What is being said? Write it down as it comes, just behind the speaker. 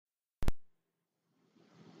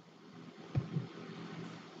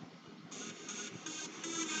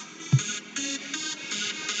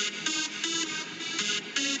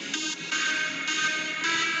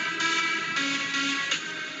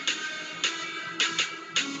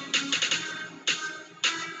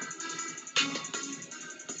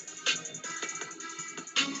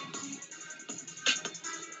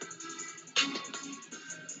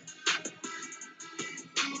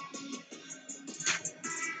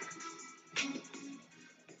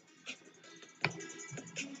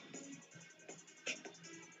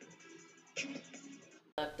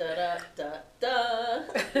Da da da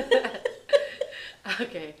da.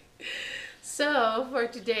 Okay. So for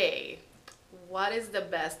today, what is the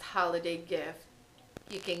best holiday gift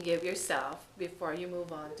you can give yourself before you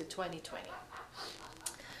move on to 2020?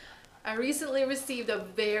 I recently received a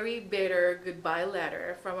very bitter goodbye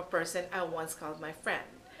letter from a person I once called my friend.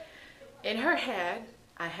 In her head,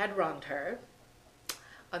 I had wronged her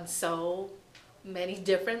on so many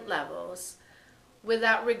different levels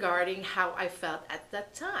without regarding how I felt at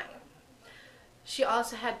that time. She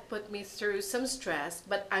also had put me through some stress,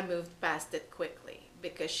 but I moved past it quickly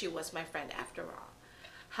because she was my friend after all.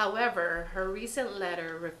 However, her recent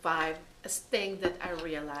letter revived a sting that I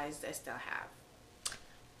realized I still have.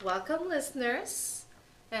 Welcome, listeners,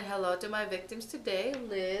 and hello to my victims today,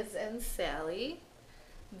 Liz and Sally.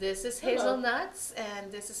 This is Hello. Hazelnuts,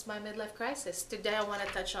 and this is my midlife crisis. Today, I want to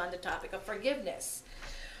touch on the topic of forgiveness.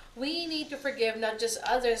 We need to forgive not just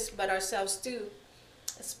others, but ourselves too,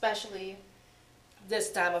 especially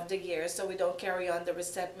this time of the year so we don't carry on the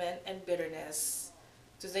resentment and bitterness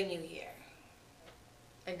to the new year.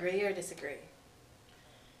 Agree or disagree?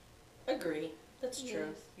 Agree. That's true.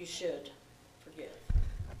 Yes. You should forgive.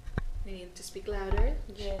 We need to speak louder.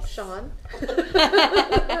 Yes. Sean.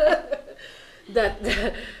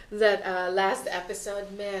 That last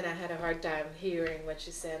episode, man, I had a hard time hearing what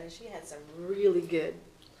she said, and she had some really good.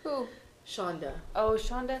 Who? Shonda. Oh,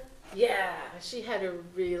 Shonda. Yeah, she had a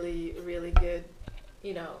really good,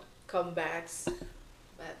 comebacks,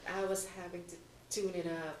 but I was having to tune it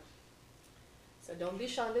up. So don't be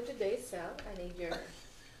Shonda today, Sal. I need your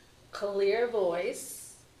clear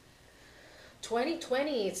voice.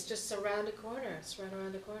 2020, it's just around the corner. It's right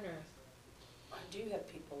around the corner. I do have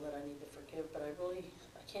people that I need to forgive, but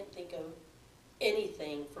I can't think of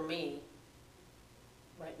anything for me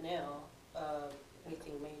right now,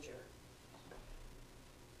 anything major.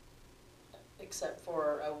 Except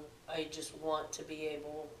for I just want to be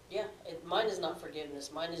able, mine is not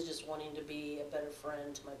forgiveness. Mine is just wanting to be a better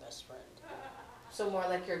friend to my best friend. So more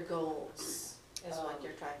like your goals is what Um,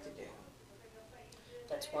 you're trying to do.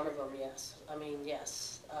 That's one of them, yes. I mean,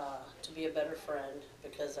 yes, to be a better friend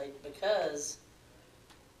because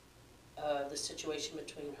the situation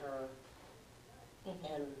between her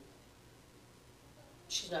and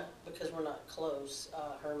because we're not close,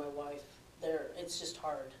 her and my wife, it's just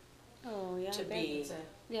hard Oh, yeah. to I bet. be, It's,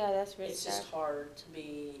 Yeah, that's really it's sad. just hard to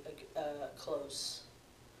be close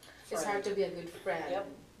it's friend. hard to be a good friend. Yep.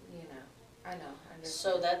 I know. I understand.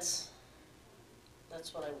 So that's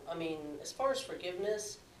what I mean, as far as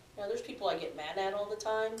forgiveness, there's people I get mad at all the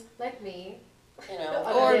time, Like me. Or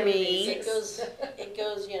Other me. It goes,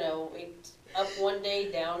 it's up one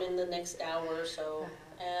day, down in the next hour or so.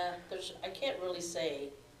 I can't really say,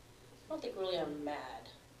 I don't think really I'm mad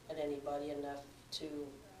at anybody enough to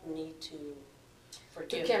need to To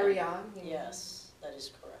forgive carry them. on. Yes, that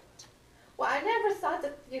is correct. Well, I never thought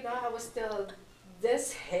that, I was still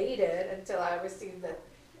this hated until I received that.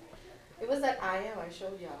 It was that I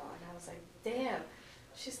showed y'all, and I was like, damn,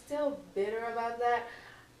 she's still bitter about that.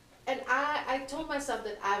 And I told myself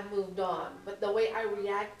that I've moved on, but the way I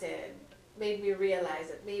reacted made me realize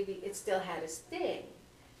that maybe it still had a sting.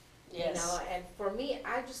 Yes. And for me,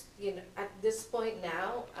 I just, at this point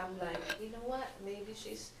now, I'm like, you know what, maybe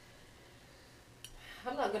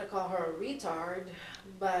I'm not gonna call her a retard,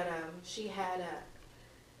 but she had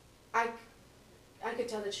I, I could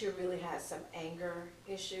tell that she really has some anger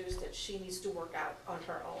issues that she needs to work out on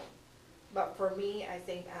her own. But for me, I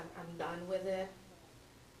think I'm done with it.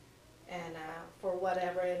 And for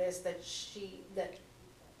whatever it is that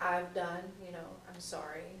I've done, I'm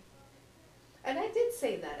sorry. And I did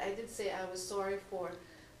say that. I did say I was sorry for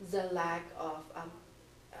the lack of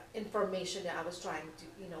information that I was trying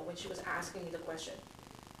to, when she was asking me the question.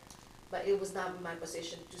 But it was not my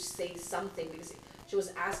position to say something because she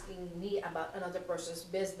was asking me about another person's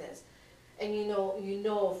business. And you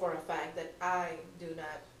know for a fact that I do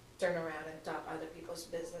not turn around and talk other people's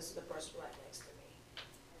business to the person right next to me.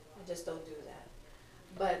 I just don't do that.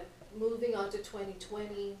 But moving on to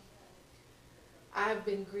 2020, I've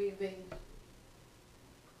been grieving,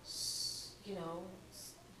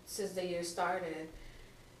 since the year started,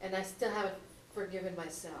 and I still haven't forgiven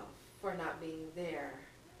myself for not being there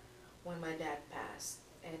when my dad passed,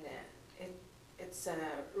 and it's a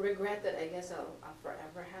regret that I guess I'll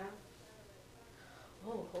forever have.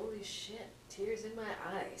 Oh, holy shit! Tears in my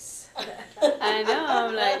eyes. I know.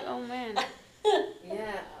 I'm like, oh man.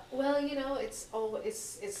 Yeah. Well,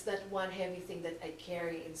 it's that one heavy thing that I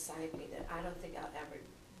carry inside me that I don't think I'll ever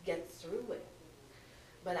get through it.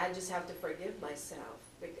 But I just have to forgive myself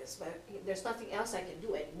because there's nothing else I can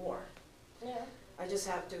do anymore. Yeah. I just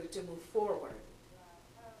have to move forward.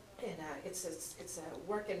 And it's a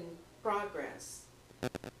work in progress,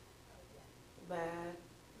 but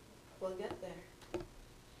we'll get there.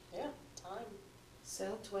 Yeah, time.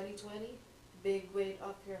 So 2020, big weight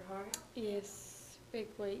off your heart. Yes, big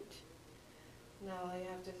weight. Now all you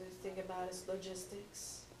have to think about is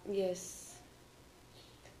logistics Yes,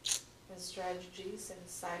 and strategies and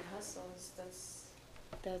side hustles.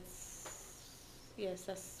 yes,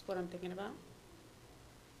 that's what I'm thinking about.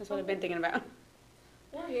 That's what I've been thinking about.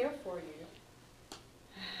 We're here for you.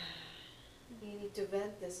 You need to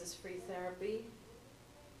vent. This is free therapy.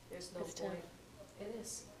 There's no It's tough. point. It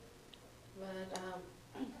is. But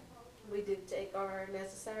we did take our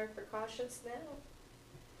necessary precautions now,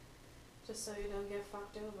 just so you don't get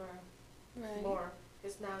fucked over Right. more.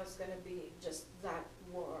 Because now it's gonna be just that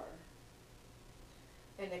more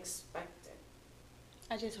and expected.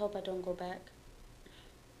 I just hope I don't go back.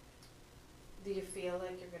 Do you feel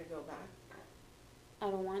like you're gonna go back? I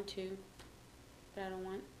don't want to, but I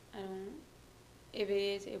don't. If it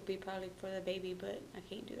is, it'll be probably for the baby, but I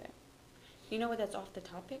can't do that. You know what? That's off the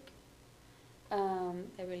topic.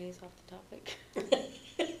 That really is off the topic.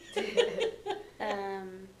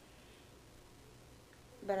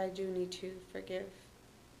 But I do need to forgive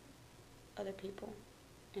other people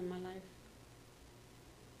in my life.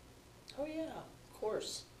 Oh yeah, of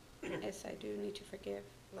course. Yes, I do need to forgive,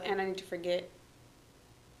 Like, and I need to forget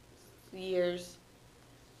years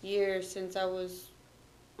since I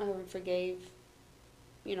forgave,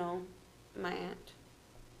 my aunt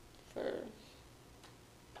for,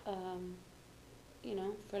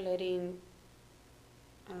 for letting,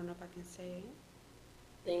 I don't know if I can say it.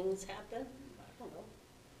 Things happen. I don't know.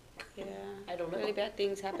 Yeah. I don't know. Really bad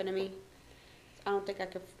things happen to me. I don't think I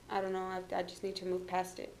could, I don't know, I just need to move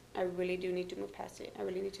past it. I really do need to move past it. I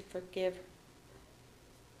really need to forgive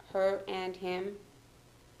her and him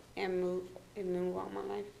and move on my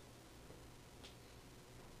life.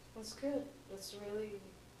 that's good. That's really.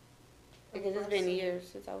 Because it's been years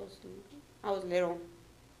since I was little.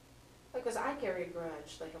 Because I carry a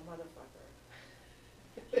grudge like a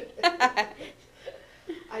motherfucker.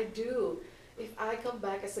 I do. If I come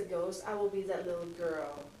back as a ghost, I will be that little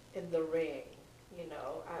girl in the ring. You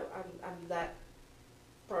know, I'm that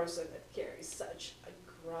person that carries such a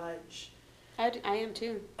grudge. I am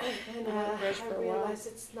too. And I had a grudge I for a while. realize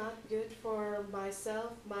it's not good for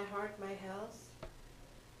myself, my heart, my health.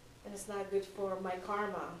 And it's not good for my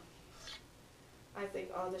karma. I think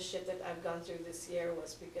all the shit that I've gone through this year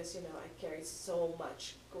was because, I carried so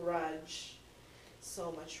much grudge,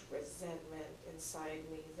 so much resentment inside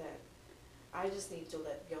me that I just need to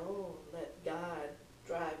let go, let God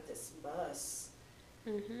drive this bus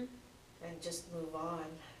Mhm. and just move on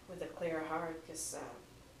with a clear heart because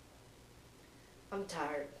I'm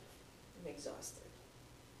tired, I'm exhausted.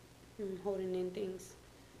 Holding in things.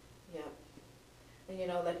 Yeah.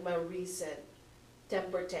 And like my recent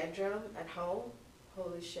temper tantrum at home,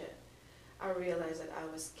 holy shit. I realized that I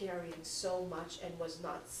was carrying so much and was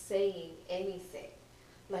not saying anything.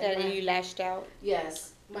 Like That you lashed out.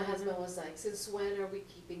 yes, my Mhm. husband was like, since when are we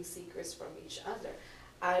keeping secrets from each other?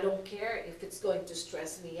 I don't care if it's going to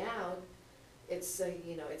stress me out. It's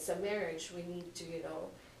a marriage. We need to,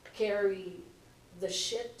 carry the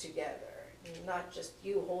shit together. Not just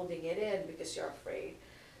you holding it in because you're afraid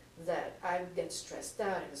that I get stressed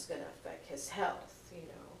out and it's gonna affect his health,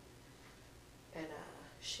 And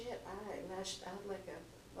shit, I lashed out like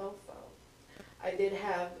a mofo. I did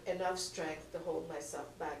have enough strength to hold myself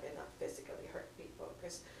back and not physically hurt people.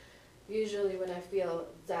 Because usually when I feel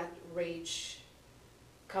that rage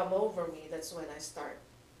come over me, that's when I start,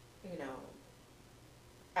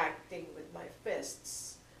 acting with my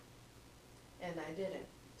fists. And I didn't.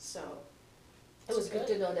 So it was good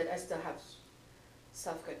to know that I still have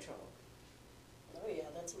self-control. Oh yeah,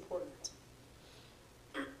 that's important.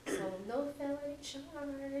 So no felony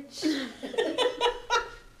charge.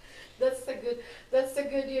 That's the good,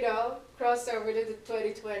 crossover to the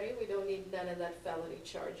 2020. We don't need none of that felony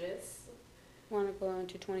charges. Want to go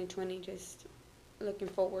into 2020 just looking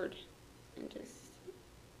forward and just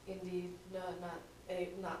Indeed,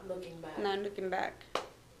 not looking back. not looking back.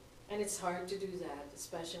 And it's hard to do that,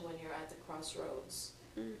 especially when you're at the crossroads.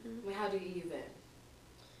 Mhm. I mean, how do you even?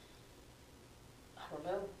 I don't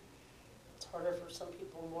know. It's harder for some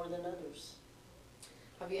people more than others.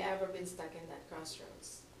 Have you ever been stuck in that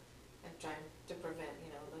crossroads and trying to prevent,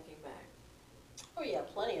 looking back? Oh yeah,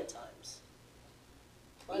 plenty of times.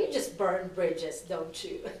 You just burn bridges, don't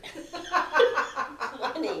you?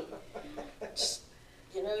 Plenty. Just,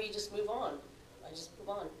 you just move on. I just move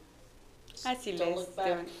on. Just I see don't Liz look back.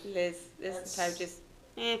 doing Liz this That's- type just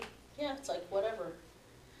Yeah, it's like whatever.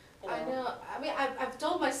 You I know. I mean, I've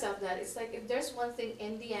told myself that it's like if there's one thing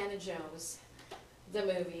Indiana Jones, the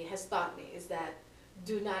movie, has taught me is that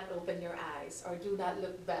do not open your eyes or do not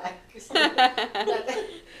look back. But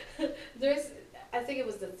there's, I think it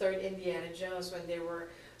was the third Indiana Jones when they were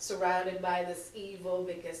surrounded by this evil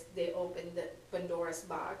because they opened the Pandora's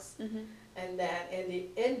box, Mhm. and then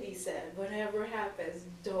Indy said, "Whatever happens,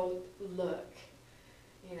 don't look."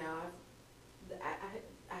 You know,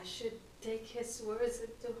 I should take his words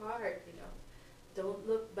into heart. You know, don't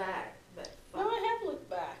look back. But No, I have looked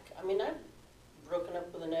back. I mean, I've broken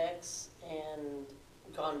up with an ex and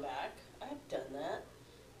gone back. I've done that.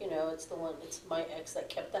 You know, it's my ex that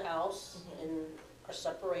kept the house Mhm. in our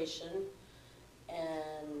separation,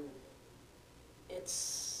 and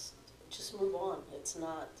it's, just move on. It's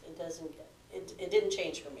not, it didn't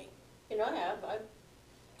change for me. You know, I've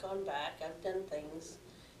gone back, I've done things.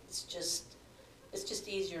 It's just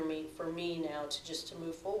easier for me now to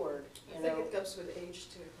move forward, I you think know. it comes with age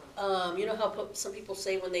too. Huh? You know how some people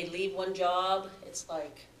say when they leave one job, it's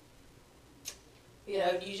like, you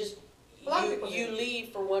know, you just, A lot of people you do. leave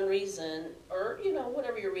for one reason, or, you know,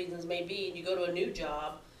 whatever your reasons may be, and you go to a new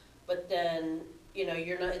job, but then, you know,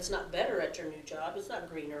 it's not better at your new job, it's not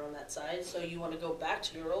greener on that side, so you wanna go back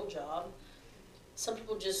to your old job. Some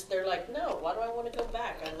people they're like, no, why do I wanna go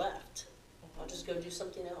back? I left. I'll just go do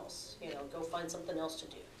something else, you know, go find something else to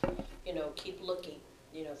do. You know, keep looking,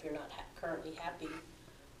 you know, if you're not currently happy.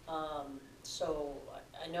 So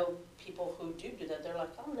I know people who do that, they're like,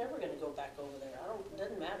 I'm never gonna go back over there, it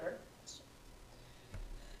doesn't matter.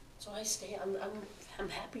 So I stay, I'm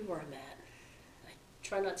happy where I'm at. I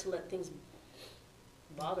try not to let things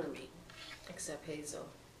bother me. Except Hazel.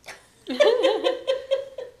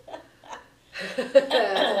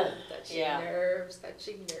 Yeah.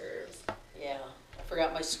 Touching nerves. Yeah, I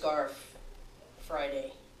forgot my scarf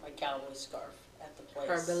Friday, my cowboy scarf at the place.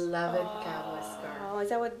 Her beloved cowboy scarf. Oh, is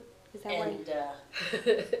that why?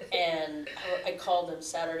 And I called them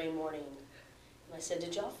Saturday morning, and I said,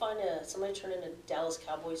 did y'all find somebody turned in a Dallas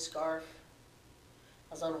Cowboy scarf?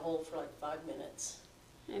 I was on hold for like 5 minutes,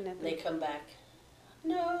 And and they come back,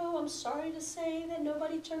 no, I'm sorry to say that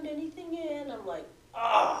nobody turned anything in. I'm like,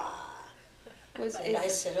 ah. And I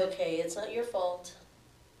said, okay, it's not your fault.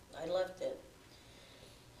 I left it.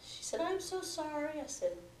 She said, I'm so sorry. I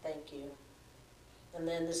said, thank you. And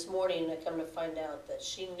then this morning, I come to find out that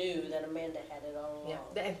she knew that Amanda had it all along. Yeah,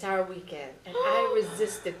 the entire weekend. And I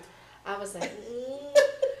resisted. I was like,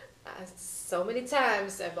 so many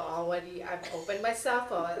times I've opened my cell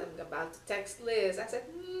phone. I'm about to text Liz. I said,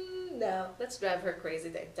 no, let's drive her crazy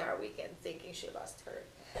the entire weekend thinking she lost her.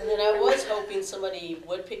 And then I was hoping somebody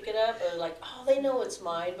would pick it up, or like, oh, they know it's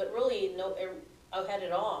mine, but really, no, I had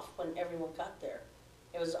it off when everyone got there.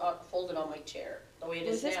 It was folded on my chair, the way it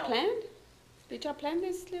Was is this now. planned? Did y'all plan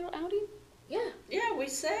this little outing? Yeah. Yeah, we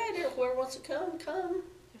said, whoever wants to come, come.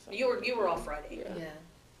 You were off Friday. Yeah.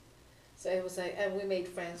 So it was like, and we made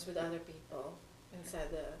friends with other people inside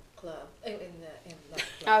the club, not I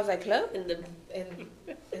club, was like, club? In the in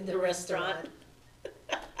the The restaurant.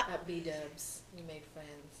 restaurant at B-Dubs. We made friends.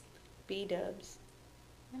 B-dubs.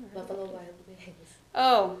 Buffalo Wild Wings.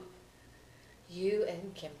 Oh, You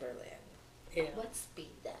and Kimberlyn. yeah, What's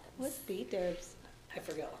B-Dubs? what's B-dubs? I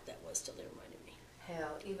forgot what that was till they reminded me.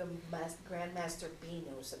 Hell, even Grandmaster B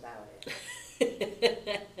knows about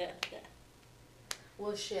it.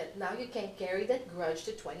 Well, shit, now you can't carry that grudge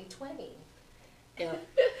to 2020. Yeah,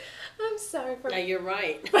 I'm sorry for... now you're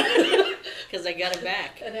right, because I got it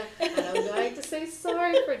back. And I'm going to say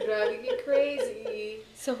sorry for driving you crazy.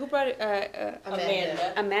 So who brought it?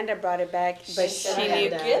 Amanda. Amanda brought it back, but She she said I have knew. a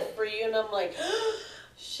Amanda. gift for you, and I'm like,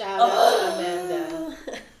 Shout out to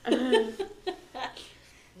Amanda.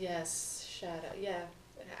 Yes, shout out. Yeah.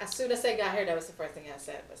 As soon as I got here, that was the first thing I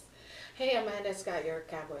said was, hey, Amanda's got your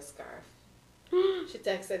cowboy scarf. She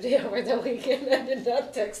texted me over the weekend. I did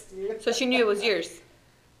not text you. So she knew it was yours.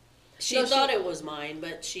 she No, thought it was mine,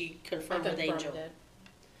 but she I confirmed with confirmed Angel. it.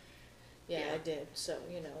 Yeah, Yeah. I did. So,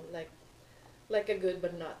 like a good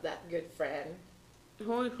but not that good friend.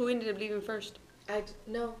 Who ended up leaving first?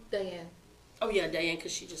 No, Diane. Oh yeah, Diane,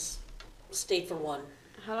 because she just stayed for one.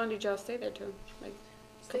 How long did y'all stay there till? Like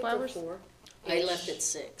Stayed couple till hours? 4. I left at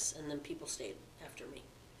 6, and then people stayed after me.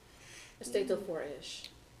 I stayed till 4-ish.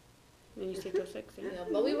 And you stayed till 6. Yeah. Yeah,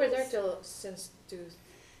 but we were there since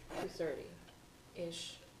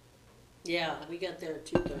 2:30-ish. Yeah, we got there at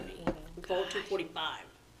 2:30. We called 2:45.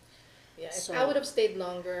 Yeah, if So- I would have stayed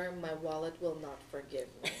longer, my wallet will not forgive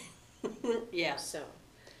me. Yeah. So,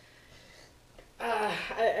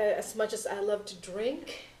 as much as I love to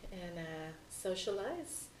drink and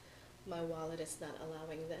socialize, my wallet is not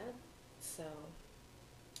allowing that. So,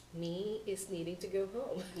 me is needing to go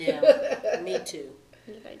home. Yeah, me too.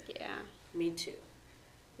 You're like, yeah. Me too.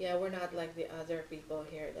 Yeah, we're not like the other people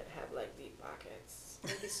here that have like deep pockets.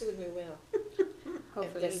 Maybe soon we will.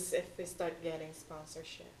 Hopefully. If we start getting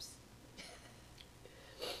sponsorships.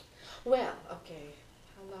 Well, okay.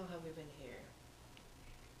 How long have we been here?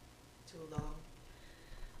 Too long.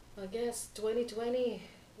 I guess 2020,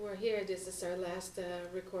 we're here. This is our last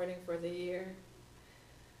recording for the year.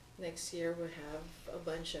 Next year we'll have a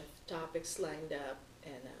bunch of topics lined up,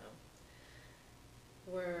 and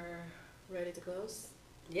we're ready to close.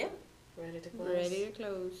 Yeah. Ready to close. Ready to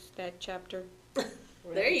close that chapter.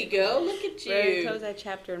 There you go. Look at Ready to you. close that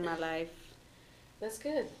chapter in my life. That's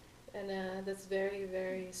good, and that's very,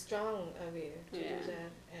 very strong of you to Yeah. do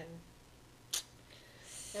that.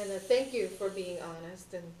 And thank you for being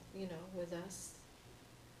honest and with us,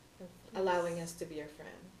 and allowing us to be your friend.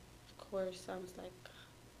 Of course, I was like,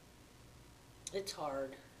 It's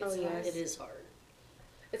hard. It's oh, hard. yes. It is hard.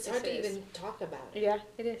 It's Yes, hard to it is. even talk about it. Yeah,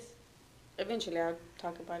 it is. Eventually I'll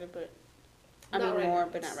talk about it, but I Not mean right more,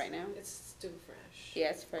 now. but not right now. It's too fresh.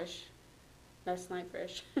 Yeah, it's fresh. Last night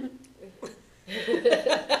fresh.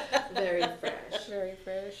 Very fresh. Very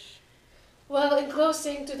fresh. Well, in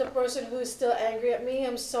closing, to the person who is still angry at me,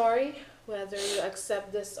 I'm sorry. Whether you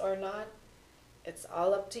accept this or not, it's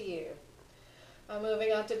all up to you. I'm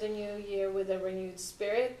moving on to the new year with a renewed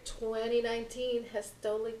spirit. 2019 has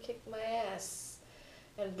totally kicked my ass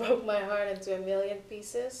and broke my heart into a million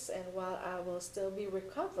pieces. And while I will still be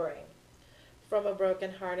recovering from a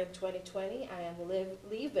broken heart in 2020, I am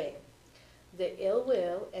leaving the ill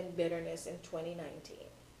will and bitterness in 2019.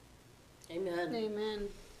 Amen. Amen.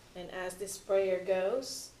 And as this prayer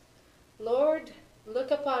goes, Lord,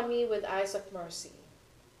 look upon me with eyes of mercy.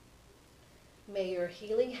 May your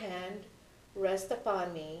healing hand rest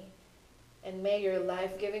upon me, and may your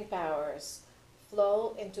life-giving powers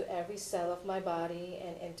flow into every cell of my body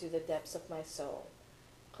and into the depths of my soul,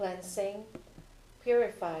 cleansing,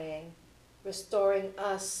 purifying, restoring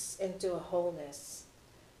us into a wholeness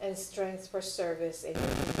and strength for service in your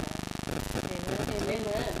kingdom. Amen.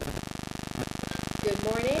 Amen. Good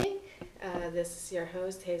morning. This is your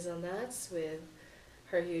host, Hazelnuts, with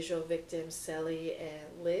her usual victims, Sally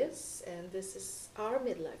and Liz, and this is our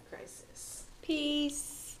midlife crisis.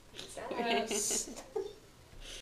 Peace. Yes.